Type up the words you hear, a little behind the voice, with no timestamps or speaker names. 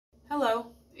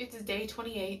Hello, it's day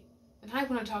 28, and I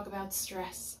want to talk about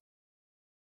stress.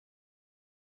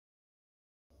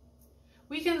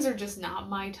 Weekends are just not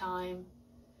my time.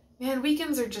 Man,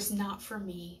 weekends are just not for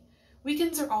me.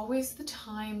 Weekends are always the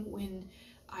time when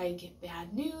I get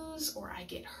bad news, or I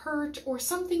get hurt, or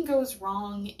something goes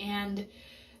wrong, and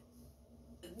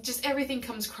just everything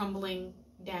comes crumbling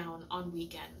down on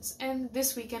weekends. And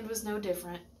this weekend was no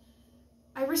different.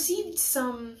 I received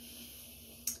some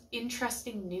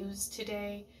interesting news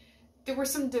today. There were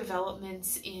some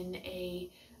developments in a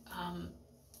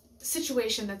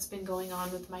situation that's been going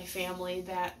on with my family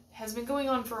that has been going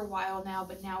on for a while now,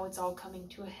 but now it's all coming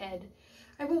to a head.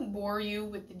 I won't bore you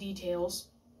with the details,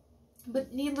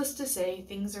 but needless to say,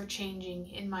 things are changing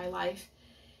in my life.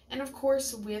 And of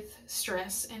course, with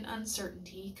stress and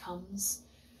uncertainty comes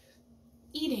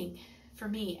eating, for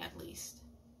me at least.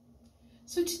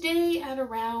 So today at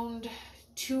around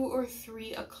 2 or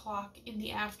 3 o'clock in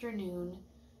the afternoon,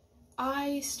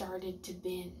 I started to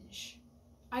binge.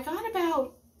 I got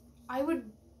about, I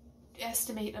would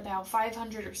estimate about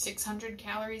 500 or 600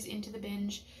 calories into the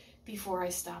binge before I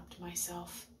stopped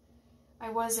myself. I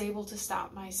was able to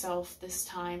stop myself this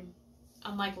time,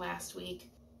 unlike last week.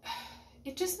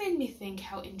 It just made me think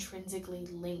how intrinsically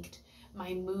linked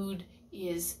my mood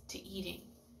is to eating.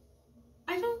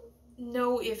 I don't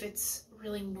know if it's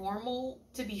really normal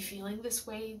to be feeling this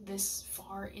way this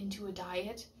far into a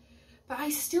diet, but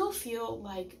I still feel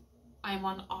like I'm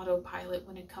on autopilot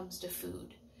when it comes to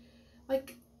food.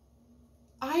 Like,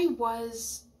 I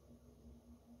was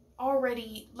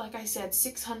already, like I said,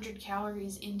 600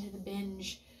 calories into the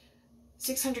binge,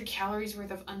 600 calories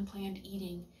worth of unplanned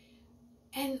eating.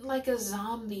 And like a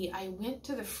zombie, I went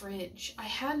to the fridge. I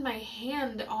had my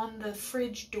hand on the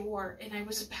fridge door and I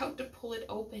was about to pull it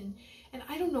open, and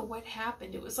I don't know what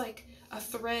happened. It was like a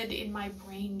thread in my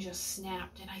brain just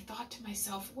snapped, and I thought to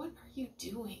myself, what are you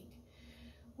doing?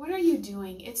 What are you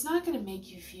doing? It's not going to make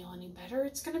you feel any better.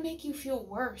 It's going to make you feel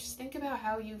worse. Think about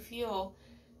how you feel.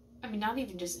 I mean, not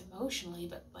even just emotionally,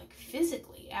 but like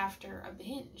physically after a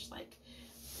binge. Like,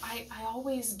 I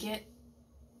always get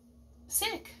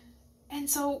sick. And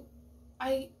so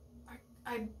I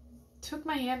took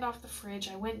my hand off the fridge.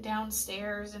 I went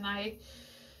downstairs and I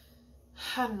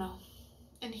don't know.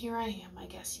 And here I am, I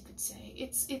guess you could say.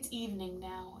 It's evening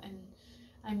now and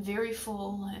I'm very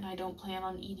full and I don't plan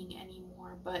on eating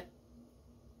anymore. But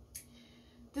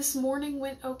this morning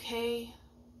went okay.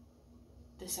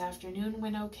 This afternoon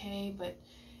went okay. But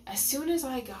as soon as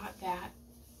I got that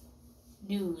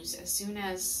news, as soon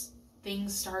as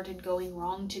things started going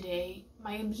wrong today,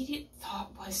 my immediate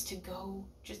thought was to go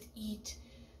just eat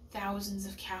thousands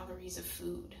of calories of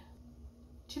food.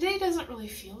 Today doesn't really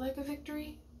feel like a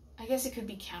victory. I guess it could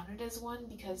be counted as one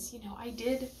because, you know, I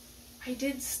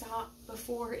did stop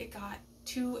before it got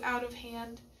too out of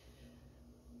hand.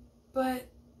 But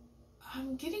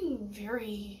I'm getting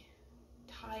very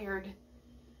tired.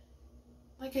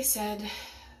 Like I said,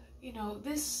 you know,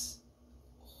 this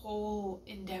whole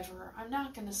endeavor, I'm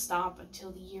not going to stop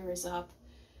until the year is up.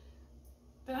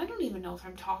 But I don't even know if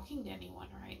I'm talking to anyone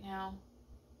right now.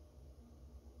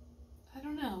 I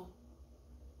don't know.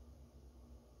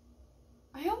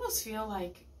 I almost feel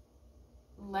like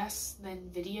less than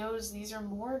videos, these are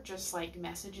more just like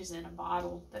messages in a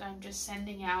bottle that I'm just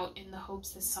sending out in the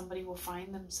hopes that somebody will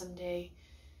find them someday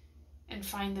and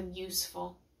find them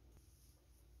useful.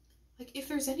 Like, if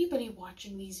there's anybody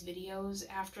watching these videos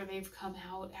after they've come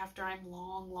out, after I'm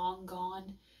long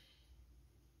gone,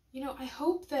 you know, I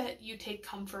hope that you take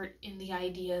comfort in the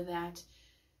idea that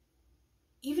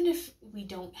even if we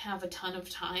don't have a ton of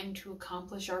time to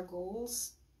accomplish our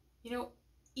goals, you know,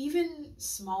 even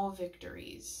small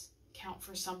victories count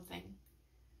for something.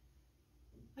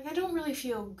 Like, I don't really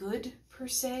feel good per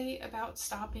se about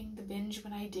stopping the binge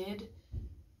when I did,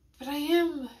 but I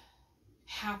am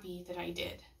happy that I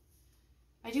did.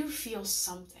 I do feel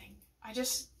something. I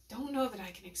just don't know that I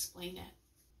can explain it.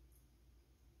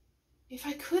 If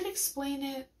I could explain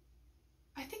it,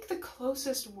 I think the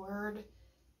closest word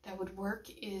that would work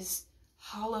is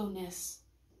hollowness.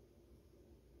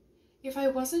 If I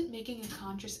wasn't making a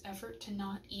conscious effort to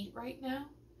not eat right now,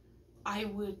 I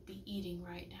would be eating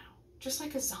right now. Just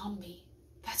like a zombie.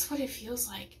 That's what it feels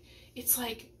like. It's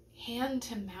like hand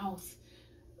to mouth.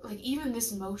 Like, even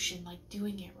this motion, like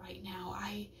doing it right now,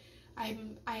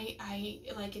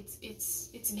 like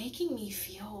it's making me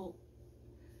feel,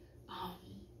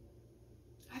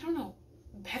 I don't know,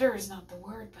 better is not the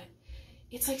word, but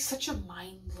it's like such a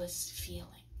mindless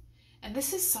feeling. And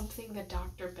this is something that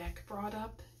Dr. Beck brought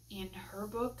up in her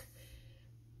book.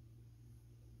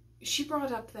 She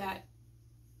brought up that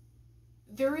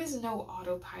there is no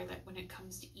autopilot when it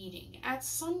comes to eating, at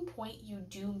some point you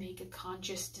do make a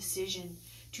conscious decision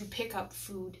to pick up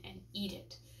food and eat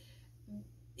it.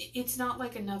 It's not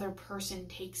like another person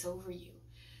takes over you.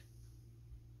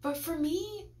 But for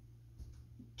me,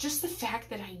 just the fact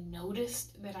that I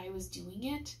noticed that I was doing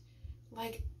it,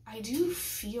 like, I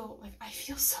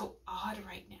feel so odd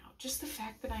right now. Just the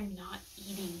fact that I'm not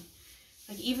eating,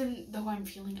 like, even though I'm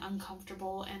feeling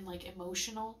uncomfortable and, like,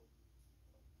 emotional,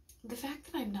 the fact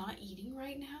that I'm not eating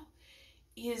right now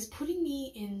is putting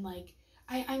me in, like,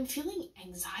 I'm feeling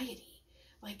anxiety.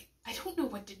 Like, I don't know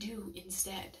what to do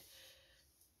instead.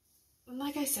 And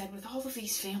like I said, with all of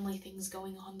these family things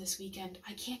going on this weekend,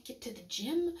 I can't get to the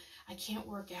gym. I can't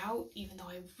work out, even though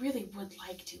I really would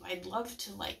like to. I'd love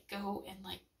to, like, go and,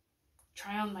 like,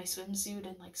 try on my swimsuit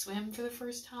and, like, swim for the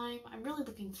first time. I'm really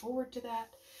looking forward to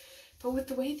that. But with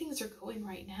the way things are going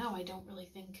right now, I don't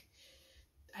think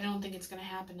it's going to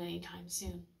happen anytime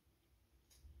soon.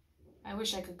 I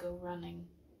wish I could go running.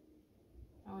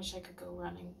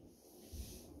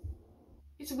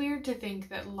 It's weird to think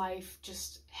that life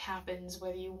just happens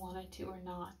whether you want it to or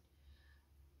not.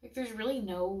 Like, there's really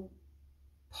no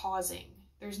pausing.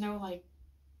 There's no, like,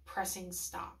 pressing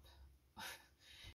stop.